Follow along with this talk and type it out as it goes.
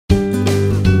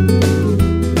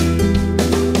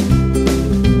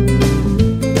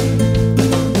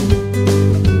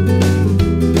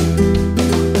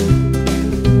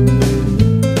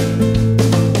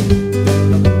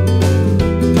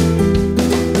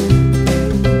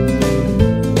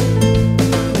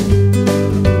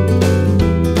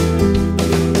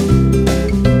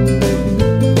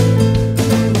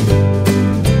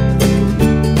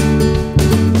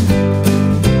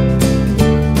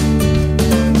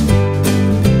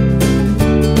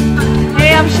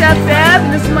Chef Bev,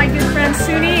 and this is my good friend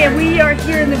Foodie, and we are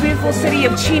here in the beautiful city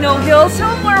of Chino Hills.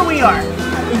 Tell them where we are.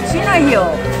 In Chino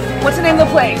Hill. What's the name of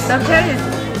the place? Okay.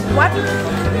 What?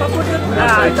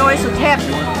 Suthep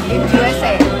in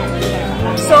USA.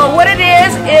 So what it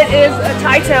is a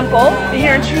Thai temple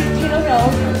here in Chino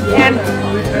Hills, and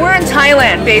we're in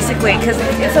Thailand basically because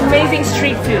it's amazing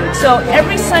street food. So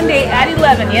every Sunday at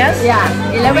 11, yes? Yeah,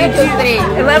 11 to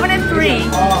 3. 11 and 3,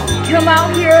 come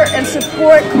out here and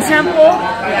support the temple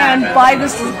and buy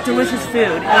this delicious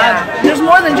food. There's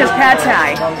more than just pad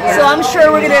thai. So I'm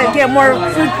sure we're going to get more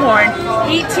food porn.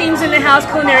 Eat teams in the house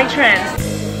culinary trends.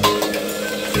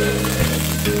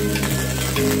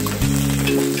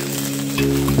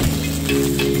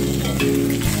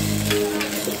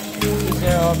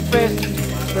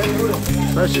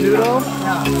 Fresh noodle?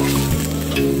 Yeah.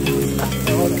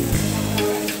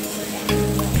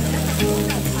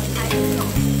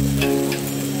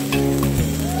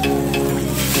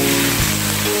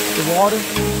 The water?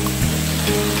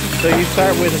 So you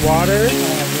start with water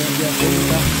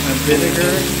and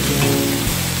vinegar?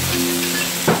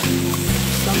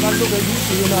 Sometimes look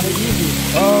easy, not easy.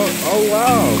 Oh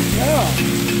wow! Yeah.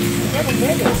 Never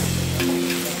made it.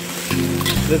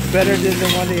 That's better than the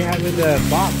one they have in the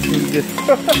box. You just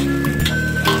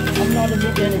I'm not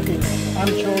make anything. I'm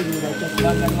showing you like just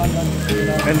one, you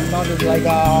know. And not like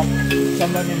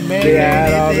somebody made they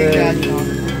add all anything that, you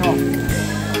know.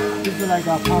 This is like a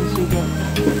palm sugar.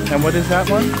 And what is that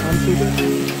one? Palm sugar.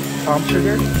 Palm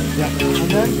sugar? Yeah.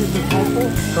 And then this is tofu.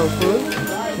 Tofu?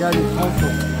 Yeah, it's tofu.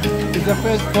 It's the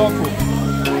first tofu.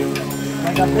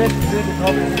 Like a big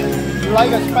tofu. You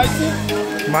like a spicy?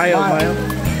 Mild.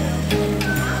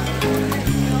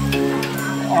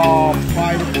 Or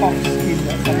fried pork skin or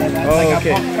something like that. Oh, like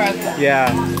okay. A pork fat. Yeah.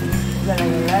 Is that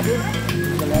like a lettuce?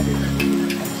 It's a lettuce.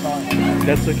 I'm sorry.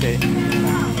 That's okay.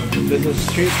 This is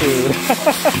street food.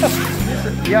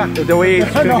 Yeah. The way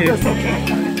it's No, cooking. it's okay.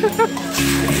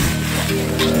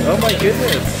 Oh my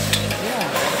goodness. Yeah.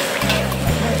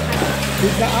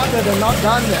 It's the other, they're not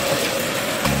done yet.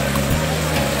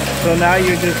 So now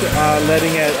you're just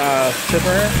letting it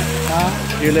simmer?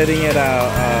 You're letting it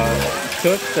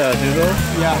cook the noodle?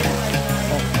 Yeah.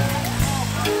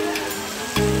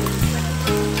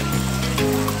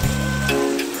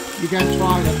 You can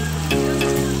try it.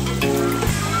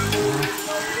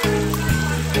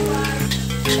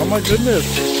 Oh my goodness.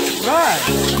 Right.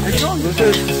 I told you. This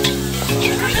is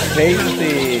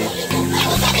tasty.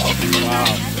 Wow.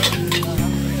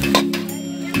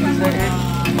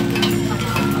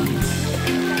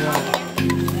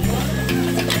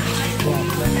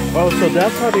 Oh, so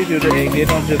that's how they do the egg. They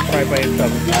don't just fry by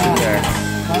itself. Yeah. There.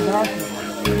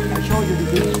 I showed you the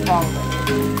beef powder.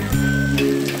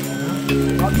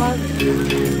 Not much.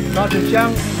 Not the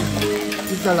chant.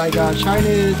 It's like a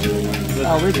Chinese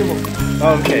vegetable.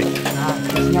 Oh, okay.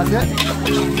 It's not it.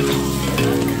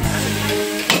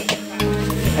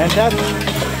 And that's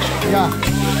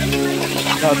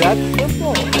no, that's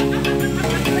simple.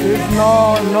 There's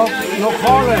no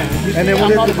color. And then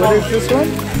what is this one?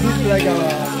 This is like a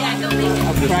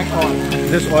crack oil.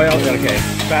 This oil, okay.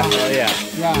 Fat oil, yeah.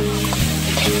 Yeah.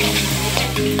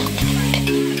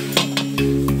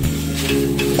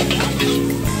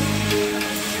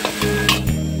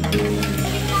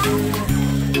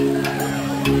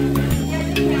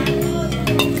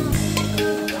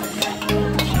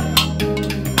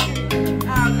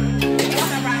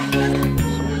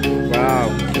 Wow.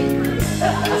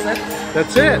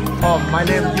 That's it. Oh, my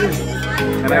name is Yu.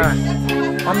 And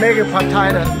I'm making pad thai.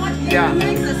 Yeah.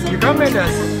 You come in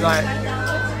this like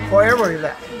forever is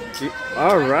that.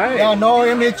 all right. Yeah, no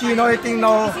image, no anything,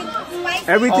 no.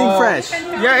 Everything fresh.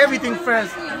 Yeah, everything fresh.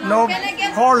 No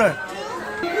color.